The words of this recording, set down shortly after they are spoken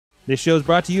This show is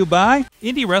brought to you by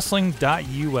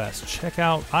IndyWrestling.us. Check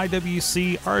out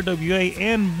IWC, RWA,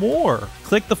 and more.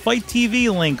 Click the Fight TV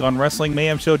link on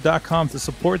WrestlingMayhemShow.com to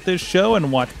support this show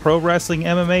and watch pro wrestling,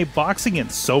 MMA, boxing,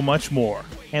 and so much more.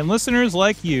 And listeners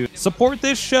like you, support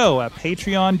this show at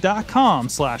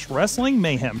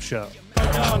Patreon.com/WrestlingMayhemShow.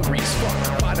 Hungry as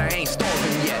fuck, but I ain't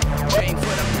starving yet. Chain for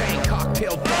the pain,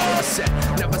 cocktail bar set.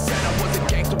 Never said I was a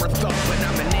gangster or thug, but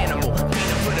I'm an animal.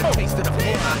 For the taste of the fun.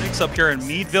 Nick's up here in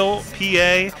Meadville,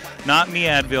 PA, not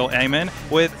Meadville, amen,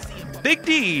 with Big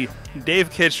D. Dave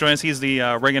Kich joins. He's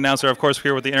the ring announcer, of course,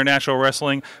 here with the International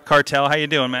Wrestling Cartel. How you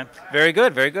doing, man? Very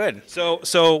good, very good.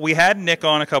 So we had Nick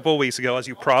on a couple of weeks ago, as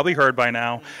you probably heard by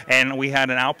now, and we had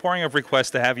an outpouring of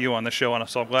requests to have you on the show. And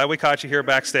so I'm glad we caught you here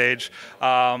backstage,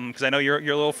 because I know you're a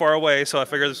little far away, so I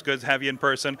figured it's good to have you in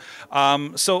person.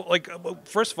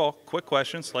 First of all, quick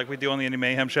questions, like we do on the Indy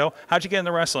Mayhem show. How'd you get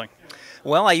into wrestling?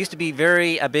 Well, I used to be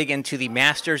very big into the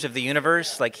Masters of the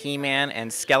Universe, like He-Man and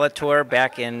Skeletor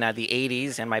back in the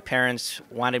 80s, and my parents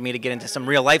wanted me to get into some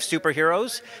real-life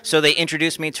superheroes, so they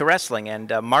introduced me to wrestling.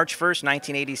 And March 1st,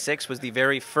 1986 was the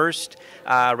very first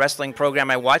wrestling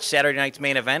program I watched, Saturday Night's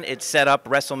Main Event. It set up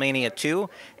WrestleMania 2,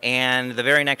 and the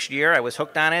very next year I was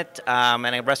hooked on it,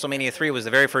 and WrestleMania 3 was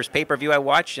the very first pay-per-view I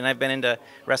watched, and I've been into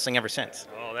wrestling ever since.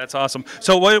 Oh, that's awesome.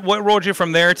 So what rolled you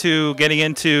from there to getting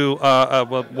into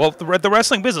the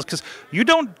wrestling business? Because you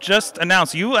don't just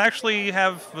announce, you actually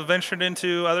have ventured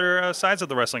into other sides of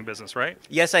the wrestling business, right?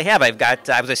 Yes, I have. I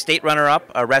was a state runner-up,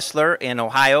 a wrestler in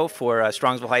Ohio for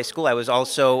Strongsville High School. I was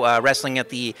also wrestling at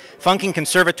the Funkin'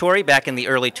 Conservatory back in the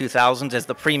early 2000s as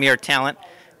the premier talent,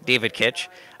 David Kich.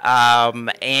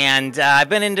 And I've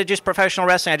been into just professional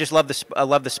wrestling. I just love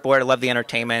the sport, I love the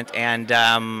entertainment, and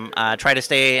try to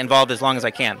stay involved as long as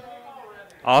I can.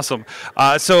 Awesome.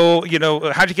 So,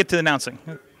 how'd you get to announcing?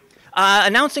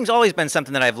 Announcing's always been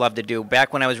something that I've loved to do.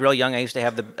 Back when I was real young, I used to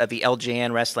have the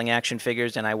LJN wrestling action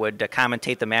figures, and I would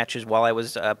commentate the matches while I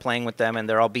was playing with them, and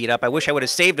they're all beat up. I wish I would have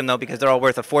saved them, though, because they're all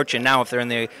worth a fortune now if they're in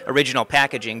the original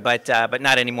packaging, but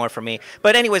not anymore for me.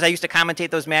 But anyways, I used to commentate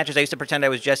those matches. I used to pretend I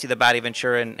was Jesse the Body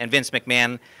Ventura and Vince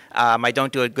McMahon. I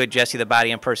don't do a good Jesse the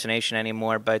Body impersonation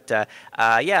anymore, but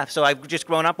yeah, so I've just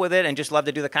grown up with it and just love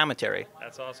to do the commentary.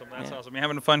 That's awesome. That's awesome. You're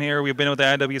having fun here. We've been with the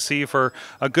IWC for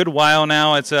a good while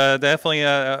now. It's definitely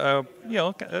a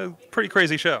pretty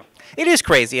crazy show. It is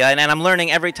crazy, and I'm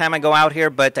learning every time I go out here,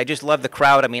 but I just love the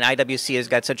crowd. I mean, IWC has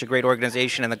got such a great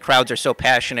organization, and the crowds are so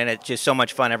passionate. It's just so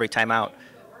much fun every time out.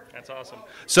 That's awesome.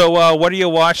 So, what are you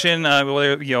watching?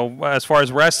 As far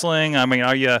as wrestling, I mean,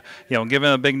 are you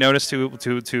giving a big notice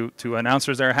to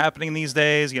announcers that are happening these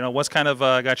days? What's kind of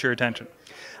got your attention?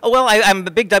 Oh, well, I'm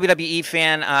a big WWE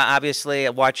fan. Obviously,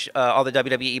 I watch all the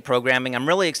WWE programming. I'm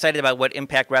really excited about what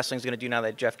Impact Wrestling is going to do now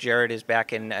that Jeff Jarrett is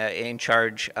back in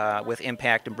charge with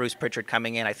Impact and Bruce Pritchard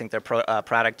coming in. I think their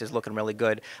product is looking really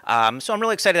good. So I'm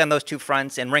really excited on those two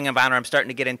fronts. And Ring of Honor, I'm starting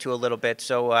to get into a little bit.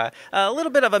 So a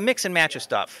little bit of a mix and match of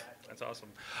stuff. That's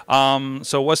awesome.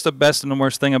 So what's the best and the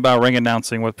worst thing about ring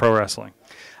announcing with pro wrestling?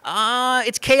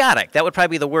 It's chaotic. That would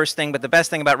probably be the worst thing, but the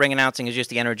best thing about ring announcing is just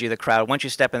the energy of the crowd. Once you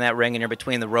step in that ring and you're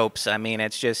between the ropes, I mean,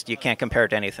 it's just, you can't compare it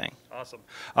to anything. Awesome.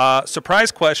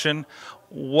 Surprise question.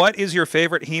 What is your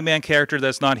favorite He-Man character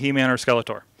that's not He-Man or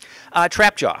Skeletor?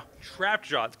 Trapjaw.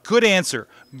 Trapjaw. Good answer.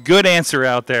 Good answer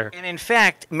out there. And in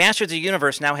fact, Masters of the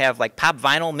Universe now have like Pop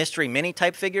Vinyl Mystery Mini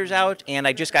type figures out, and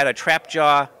I just got a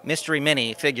Trapjaw Mystery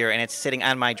Mini figure, and it's sitting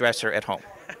on my dresser at home.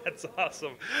 That's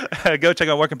awesome. Go check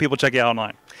out, where can people check you out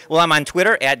online? Well, I'm on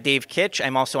Twitter at Dave Kich.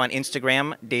 I'm also on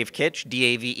Instagram, Dave Kich,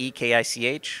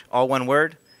 DAVEKICH, all one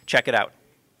word. Check it out.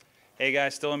 Hey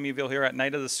guys, still in Meadville here at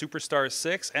Night of the Superstars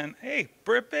 6, and hey,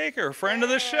 Britt Baker, friend of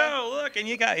the show. Look, and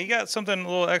you got something a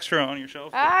little extra on your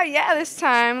shelf. Yeah, this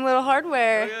time, a little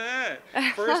hardware. Look at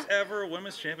that. First ever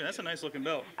women's champion. That's a nice looking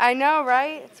belt. I know,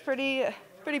 right? It's pretty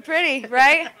pretty,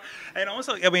 right? And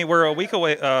also, I mean, we're a week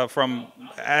away from,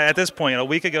 at this point, a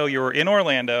week ago, you were in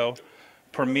Orlando,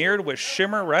 premiered with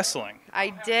Shimmer Wrestling. I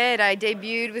did. I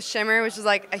debuted with Shimmer, which was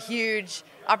like a huge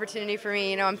opportunity for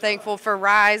me. I'm thankful for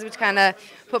Rise, which kind of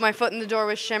put my foot in the door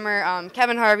with Shimmer.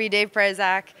 Kevin Harvey, Dave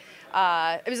Prezak.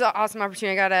 It was an awesome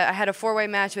opportunity. I had a four-way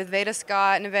match with Veda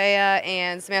Scott, Nevaeh,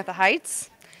 and Samantha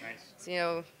Heights.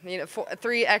 So,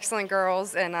 three excellent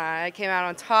girls, and I came out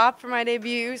on top for my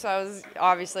debut, so I was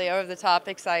obviously over the top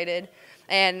excited,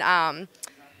 and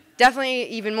definitely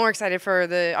even more excited for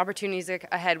the opportunities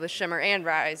ahead with Shimmer and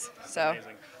Rise. So,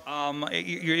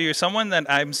 you're someone that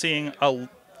I'm seeing a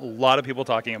lot of people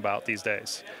talking about these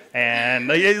days, and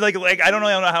like I don't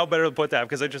know how better to put that,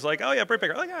 because they're just like, oh yeah, Britt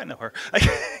Baker, like I know her,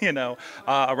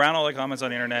 around all the comments on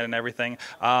the internet and everything.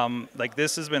 Like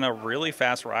this has been a really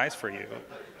fast rise for you.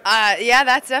 Yeah,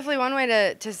 that's definitely one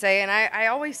way to say. And I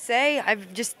always say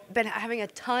I've just been having a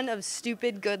ton of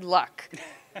stupid good luck.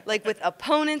 Like with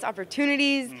opponents,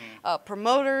 opportunities,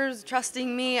 promoters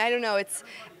trusting me. I don't know. It's,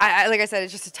 like I said,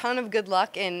 it's just a ton of good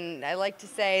luck. And I like to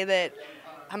say that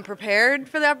I'm prepared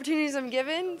for the opportunities I'm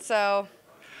given. So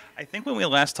I think when we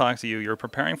last talked to you, you were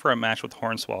preparing for a match with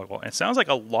Hornswoggle. It sounds like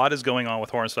a lot is going on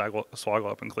with Hornswoggle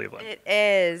up in Cleveland. It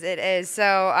is.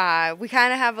 So we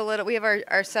kind of have we have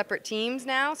our separate teams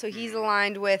now. So he's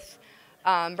aligned with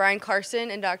Brian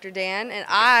Carson and Dr. Dan, and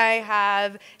I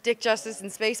have Dick Justice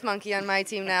and Space Monkey on my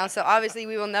team now. So obviously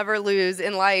we will never lose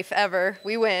in life, ever.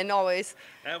 We win, always.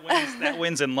 That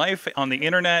wins in life, on the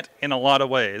internet, in a lot of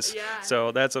ways. Yeah.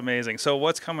 So that's amazing. So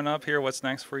what's coming up here? What's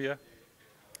next for you?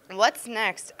 What's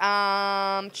next?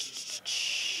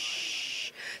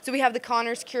 So we have the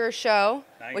Connor's Cure show,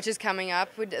 Nice. which is coming up.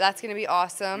 That's going to be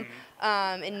awesome.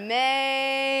 In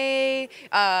May,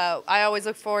 I always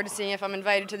look forward to seeing if I'm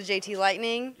invited to the JT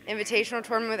Lightning Invitational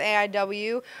Tournament with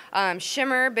AIW.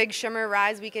 Shimmer, Big Shimmer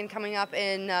Rise weekend coming up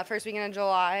in first weekend of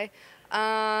July.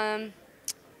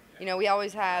 You know, we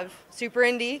always have Super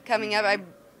Indy coming up. I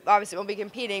obviously won't be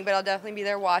competing, but I'll definitely be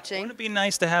there watching. Wouldn't it be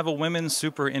nice to have a women's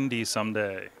Super Indie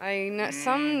someday? I know,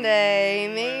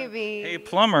 someday, maybe. Hey,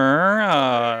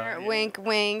 Plumber. Wink,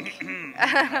 wink.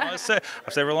 I've said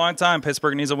for a long time,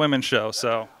 Pittsburgh needs a women's show,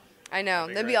 so. I know,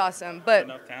 that'd be great. awesome. But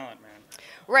Enough talent, man.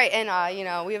 right, and you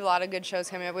know, we have a lot of good shows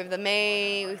coming up. We have the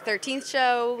May 13th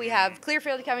show. We have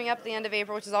Clearfield coming up at the end of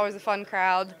April, which is always a fun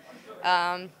crowd.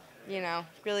 You know,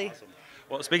 really. Awesome.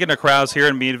 Well, speaking of crowds here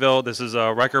in Meadville, this is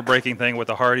a record-breaking thing with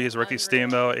the Hardys, Ricky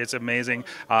Steamboat. It's amazing.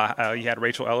 You had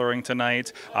Rachel Ellering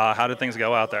tonight. How did things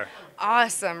go out there?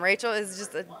 Awesome. Rachel is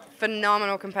just a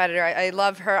phenomenal competitor. I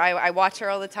love her. I watch her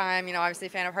all the time. You know, obviously a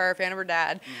fan of her, fan of her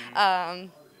dad.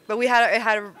 But we had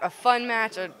a fun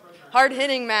match, a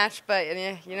hard-hitting match, but,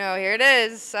 you know, here it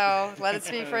is. So let it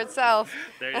speak for itself.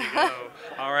 There you go.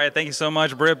 All right. Thank you so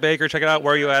much, Britt Baker. Check it out.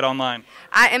 Where are you at online?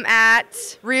 I am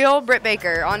at Real Britt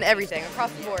Baker on everything,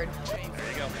 across the board. There you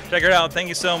go. Check it out. Thank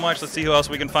you so much. Let's see who else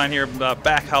we can find here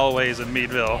back hallways in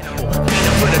Meadville.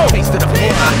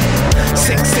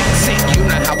 Sick, you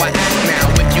know how I act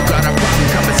now. If you got a problem,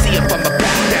 come and see if I'm a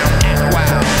back down. Act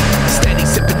wild, steady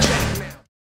sipping check now.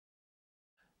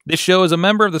 This show is a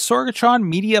member of the Sorgatron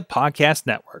Media Podcast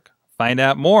Network. Find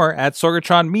out more at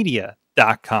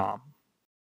sorgatronmedia.com.